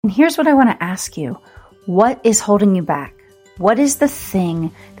And here's what I want to ask you. What is holding you back? What is the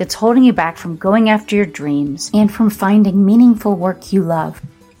thing that's holding you back from going after your dreams and from finding meaningful work you love?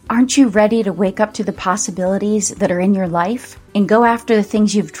 Aren't you ready to wake up to the possibilities that are in your life and go after the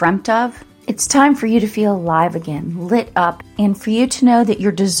things you've dreamt of? It's time for you to feel alive again, lit up, and for you to know that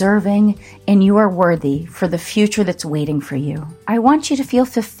you're deserving and you are worthy for the future that's waiting for you. I want you to feel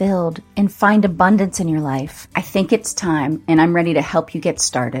fulfilled and find abundance in your life. I think it's time, and I'm ready to help you get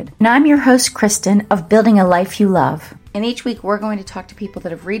started. And I'm your host, Kristen, of Building a Life You Love. And each week we're going to talk to people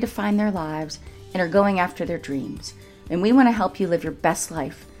that have redefined their lives and are going after their dreams. And we want to help you live your best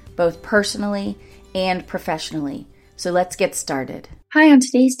life, both personally and professionally. So let's get started. Hi, on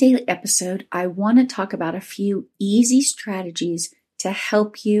today's daily episode, I want to talk about a few easy strategies to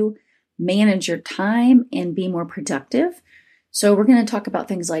help you manage your time and be more productive. So we're going to talk about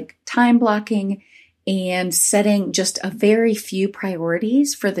things like time blocking and setting just a very few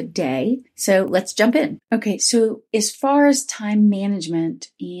priorities for the day. So let's jump in. Okay, so as far as time management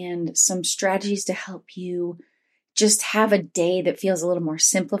and some strategies to help you just have a day that feels a little more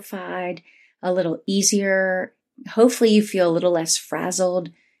simplified, a little easier. Hopefully you feel a little less frazzled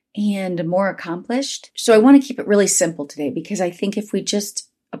and more accomplished. So I want to keep it really simple today because I think if we just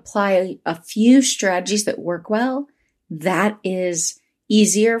apply a few strategies that work well, that is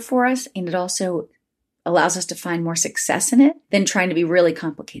easier for us, and it also allows us to find more success in it than trying to be really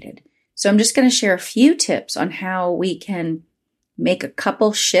complicated. So I'm just going to share a few tips on how we can make a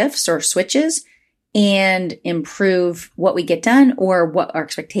couple shifts or switches and improve what we get done or what our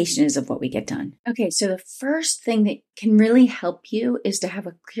expectation is of what we get done. Okay, so the first thing that can really help you is to have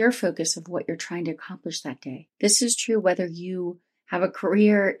a clear focus of what you're trying to accomplish that day. This is true whether you have a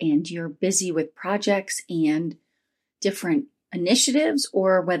career and you're busy with projects and different initiatives,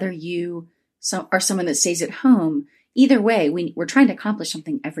 or whether you are someone that stays at home. Either way, we're trying to accomplish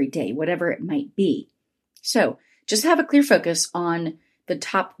something every day, whatever it might be. So just have a clear focus on the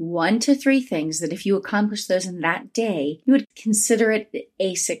top 1 to 3 things that if you accomplish those in that day, you would consider it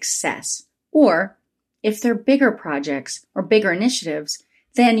a success. Or if they're bigger projects or bigger initiatives,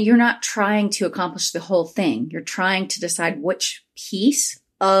 then you're not trying to accomplish the whole thing. You're trying to decide which piece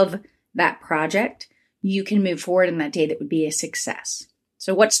of that project you can move forward in that day that would be a success.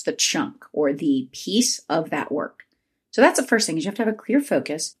 So what's the chunk or the piece of that work? So that's the first thing, is you have to have a clear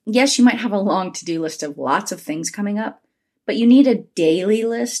focus. Yes, you might have a long to-do list of lots of things coming up, but you need a daily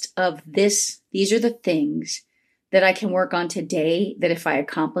list of these are the things that I can work on today that if I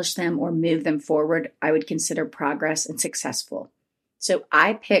accomplish them or move them forward, I would consider progress and successful. So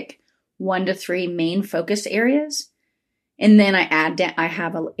I pick 1 to 3 main focus areas, and then I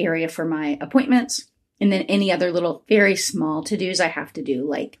have an area for my appointments, and then any other little very small to-dos I have to do,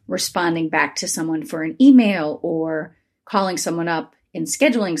 like responding back to someone for an email or calling someone up and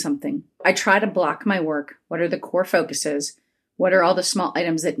scheduling something. I try to block my work. What are the core focuses? What are all the small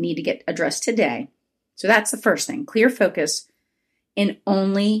items that need to get addressed today? So that's the first thing, clear focus, and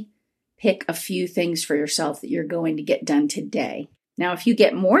only pick a few things for yourself that you're going to get done today. Now, if you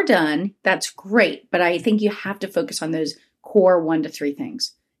get more done, that's great, but I think you have to focus on those core 1 to 3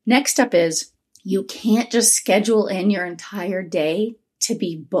 things. Next up is you can't just schedule in your entire day to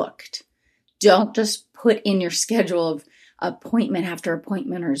be booked. Don't just put in your schedule of appointment after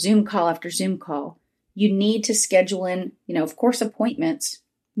appointment or Zoom call after Zoom call. You need to schedule in, of course, appointments,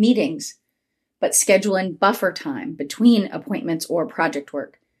 meetings, but schedule in buffer time between appointments or project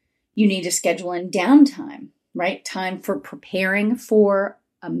work. You need to schedule in downtime, right? Time for preparing for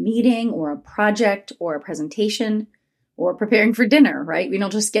a meeting or a project or a presentation or preparing for dinner, right? We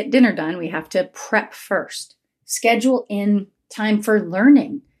don't just get dinner done. We have to prep first. Schedule in time for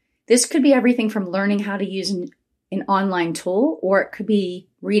learning. This could be everything from learning how to use an online tool, or it could be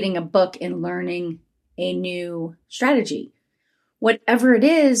reading a book and learning a new strategy. Whatever it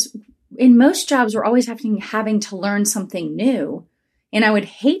is, in most jobs, we're always having to learn something new. And I would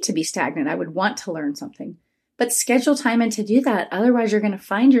hate to be stagnant. I would want to learn something. But schedule time in to do that. Otherwise, you're going to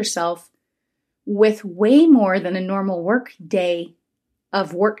find yourself with way more than a normal work day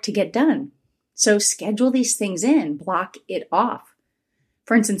of work to get done. So schedule these things in, block it off.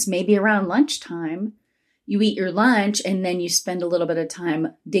 For instance, maybe around lunchtime, you eat your lunch and then you spend a little bit of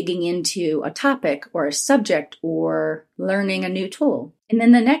time digging into a topic or a subject or learning a new tool. And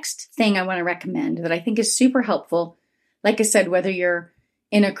then the next thing I want to recommend that I think is super helpful, like I said, whether you're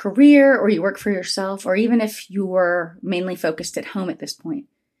in a career or you work for yourself, or even if you're mainly focused at home at this point,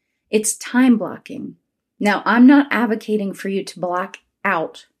 it's time blocking. Now, I'm not advocating for you to block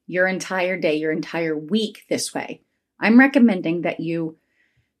out your entire day, your entire week this way. I'm recommending that you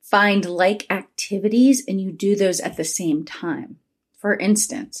find like activities and you do those at the same time. For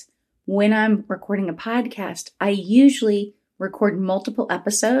instance, when I'm recording a podcast, I usually record multiple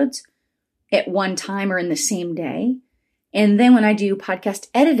episodes at one time or in the same day. And then when I do podcast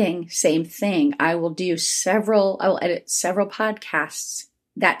editing, same thing. I will edit several podcasts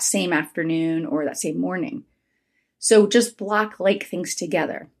that same afternoon or that same morning. So just block like things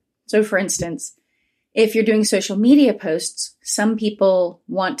together. So for instance, if you're doing social media posts, some people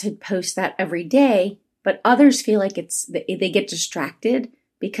want to post that every day, but others feel like they get distracted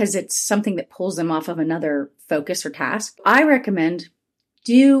because it's something that pulls them off of another focus or task. I recommend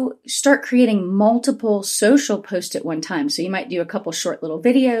start creating multiple social posts at one time. So you might do a couple short little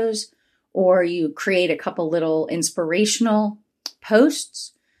videos, or you create a couple little inspirational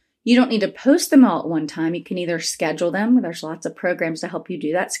posts. You don't need to post them all at one time. You can either schedule them. There's lots of programs to help you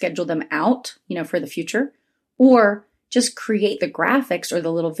do that. Schedule them out, for the future, or just create the graphics or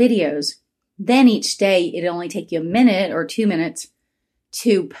the little videos. Then each day, it'll only take you a minute or 2 minutes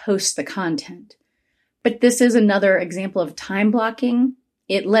to post the content. But this is another example of time blocking.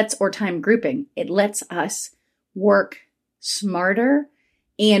 Or time grouping. It lets us work smarter.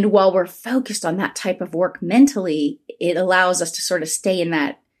 And while we're focused on that type of work mentally, it allows us to sort of stay in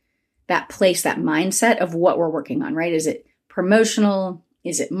that place, that mindset of what we're working on, right? Is it promotional?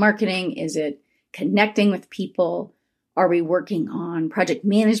 Is it marketing? Is it connecting with people? Are we working on project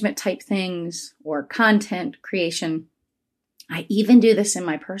management type things or content creation? I even do this in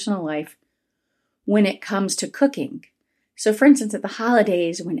my personal life when it comes to cooking. So for instance, at the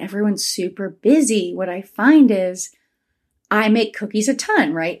holidays, when everyone's super busy, what I find is I make cookies a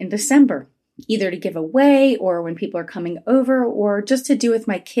ton, right, in December, either to give away or when people are coming over or just to do with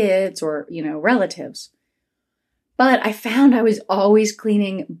my kids or, relatives. But I found I was always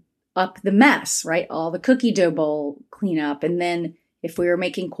cleaning up the mess, right? All the cookie dough bowl cleanup. And then if we were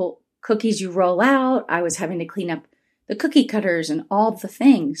making cookies you roll out, I was having to clean up the cookie cutters and all the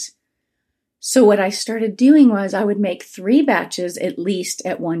things. So what I started doing was I would make 3 batches at least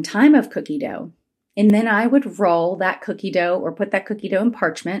at one time of cookie dough. And then I would roll that cookie dough or put that cookie dough in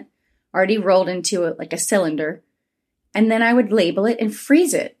parchment, already rolled into a cylinder. And then I would label it and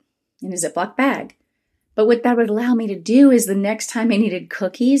freeze it in a Ziploc bag. But what that would allow me to do is the next time I needed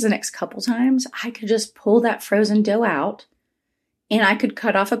cookies, the next couple times, I could just pull that frozen dough out and I could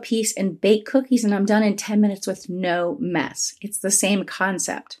cut off a piece and bake cookies and I'm done in 10 minutes with no mess. It's the same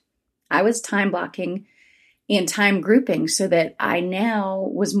concept. I was time blocking and time grouping so that I now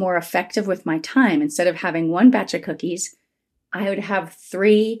was more effective with my time. Instead of having 1 batch of cookies, I would have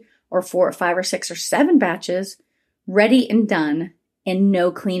 3 or 4 or 5 or 6 or 7 batches ready and done and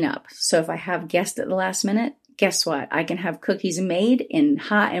no cleanup. So if I have guests at the last minute, guess what? I can have cookies made and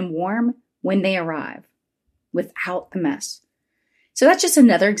hot and warm when they arrive without the mess. So that's just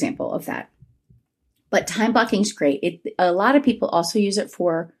another example of that. But time blocking is great. A lot of people also use it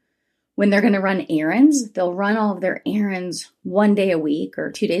for when they're going to run errands. They'll run all of their errands 1 day a week or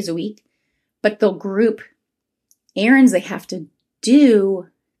 2 days a week, but they'll group errands they have to do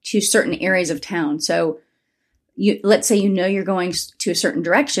to certain areas of town. So let's say you're going to a certain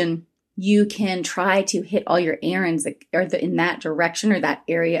direction, you can try to hit all your errands that are in that direction or that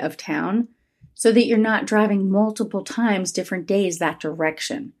area of town so that you're not driving multiple times different days that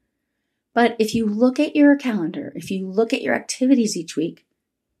direction. But if you look at your calendar, if you look at your activities each week,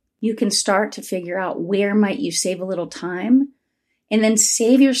 you can start to figure out where might you save a little time and then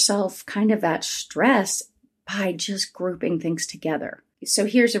save yourself kind of that stress by just grouping things together. So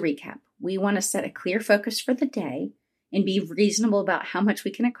here's a recap. We want to set a clear focus for the day and be reasonable about how much we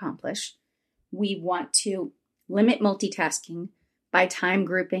can accomplish. We want to limit multitasking by time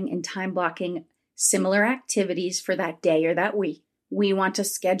grouping and time blocking similar activities for that day or that week. We want to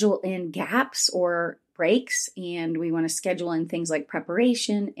schedule in gaps or breaks, and we want to schedule in things like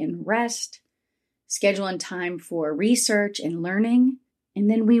preparation and rest, schedule in time for research and learning. And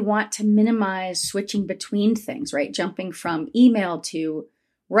then we want to minimize switching between things, right? Jumping from email to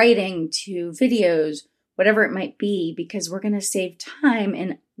writing to videos, whatever it might be, because we're going to save time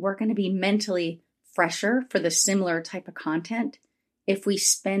and we're going to be mentally fresher for the similar type of content if we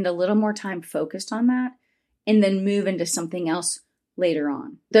spend a little more time focused on that and then move into something else later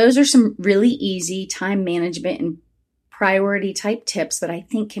on. Those are some really easy time management and priority type tips that I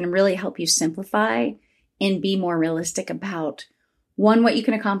think can really help you simplify and be more realistic about, 1, what you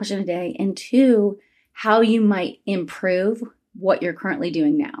can accomplish in a day, and 2, how you might improve what you're currently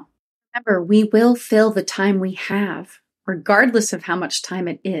doing now. Remember, we will fill the time we have, regardless of how much time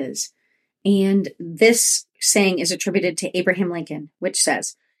it is. And this saying is attributed to Abraham Lincoln, which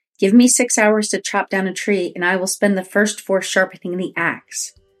says, "Give me 6 hours to chop down a tree, and I will spend the first 4 sharpening the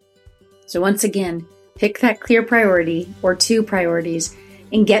axe." So once again, Pick that clear priority or 2 priorities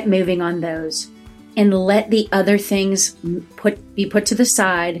and get moving on those. And let the other things be put to the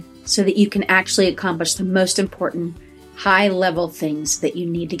side so that you can actually accomplish the most important high-level things that you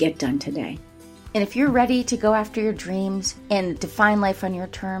need to get done today. And if you're ready to go after your dreams and define life on your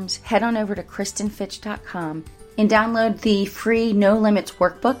terms, head on over to KristenFitch.com and download the free No Limits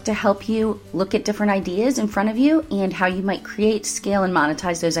workbook to help you look at different ideas in front of you and how you might create, scale, and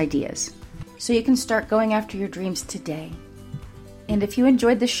monetize those ideas, so you can start going after your dreams today. And if you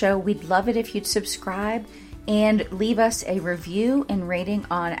enjoyed the show, we'd love it if you'd subscribe and leave us a review and rating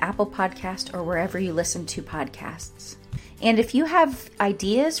on Apple Podcast or wherever you listen to podcasts. And if you have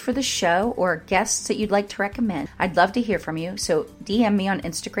ideas for the show or guests that you'd like to recommend, I'd love to hear from you. So DM me on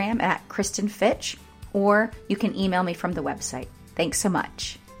Instagram at KristenFitch, or you can email me from the website. Thanks so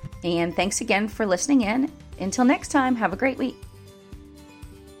much. And thanks again for listening in. Until next time, have a great week.